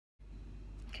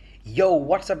Yo,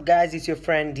 what's up, guys? It's your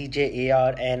friend DJ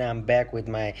AR, and I'm back with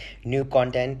my new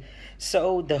content.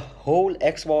 So, the whole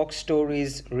Xbox store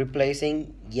is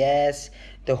replacing, yes,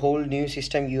 the whole new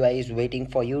system UI is waiting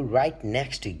for you right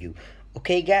next to you.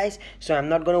 Okay, guys, so I'm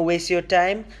not gonna waste your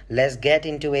time. Let's get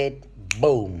into it.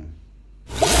 Boom.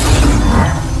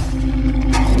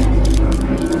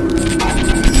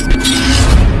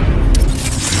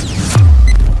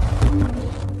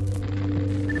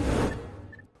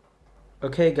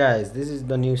 Okay, guys, this is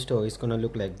the new store. It's gonna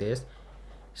look like this.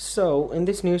 So, in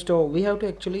this new store, we have to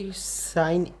actually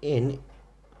sign in,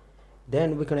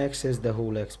 then we can access the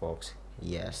whole Xbox.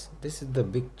 Yes, this is the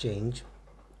big change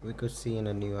we could see in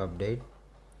a new update.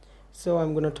 So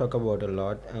I'm gonna talk about a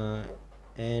lot,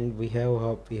 and we have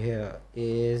up here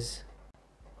is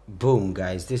boom,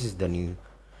 guys, this is the new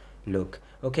look.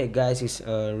 Okay, guys, it's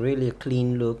really a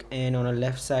clean look, and on the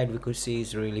left side we could see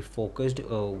it's really focused.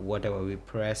 Whatever we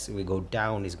press, we go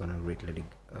down, is gonna really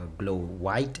glow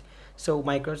white. So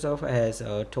Microsoft has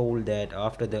told that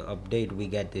after the update, we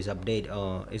get this update,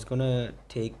 it's gonna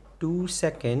take 2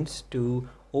 seconds to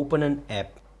open an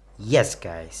app. Yes,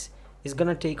 guys, it's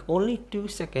gonna take only 2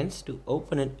 seconds to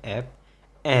open an app,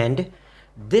 and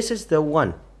this is the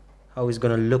one how it's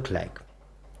gonna look like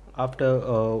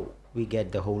after we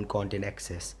get the whole content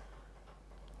access.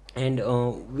 And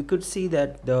we could see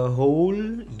that the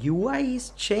whole UI is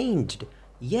changed.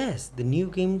 Yes, the new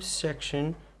games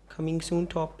section coming soon,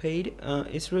 top paid,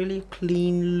 it's really a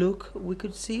clean look we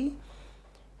could see.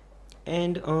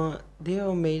 And they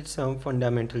have made some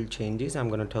fundamental changes. I'm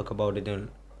gonna talk about it in,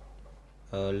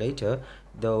 later,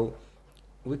 though.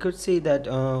 We could see that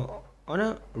on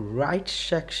a right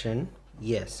section,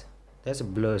 yes, there's a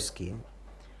blur scheme,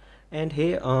 and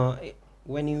here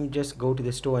when you just go to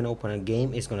the store and open a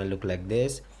game, it's gonna look like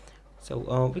this.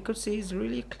 So we could see it's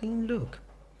really a clean look,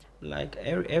 like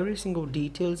every single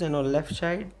details and on left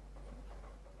side,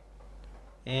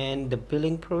 and the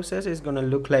billing process is gonna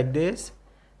look like this.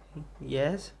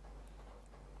 Yes,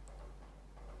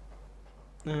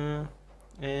 and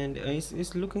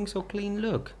it's looking so clean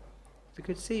look, you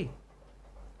could see.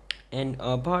 And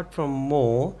apart from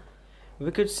more, we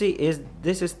could see is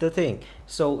this is the thing.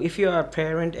 So if you are a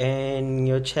parent and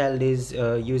your child is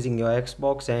using your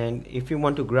Xbox, and if you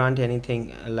want to grant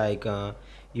anything, like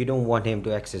you don't want him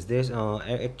to access this,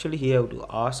 actually he have to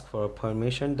ask for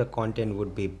permission. The content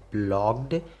would be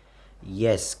blocked.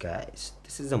 Yes, guys,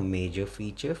 this is a major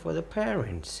feature for the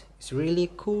parents. It's really a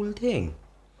cool thing.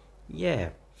 Yeah.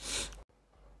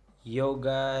 Yo,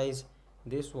 guys,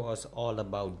 this was all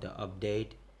about the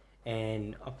update,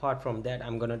 and apart from that,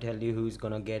 I'm gonna tell you who's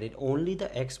gonna get it. Only the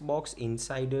Xbox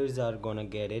insiders are gonna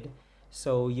get it.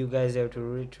 So you guys have to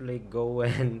literally go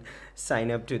and sign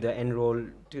up to the enroll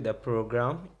to the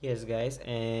program. Yes, guys,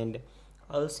 and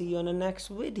I'll see you on the next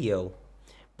video.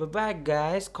 Bye bye,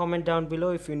 guys. Comment down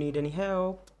below if you need any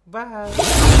help. Bye.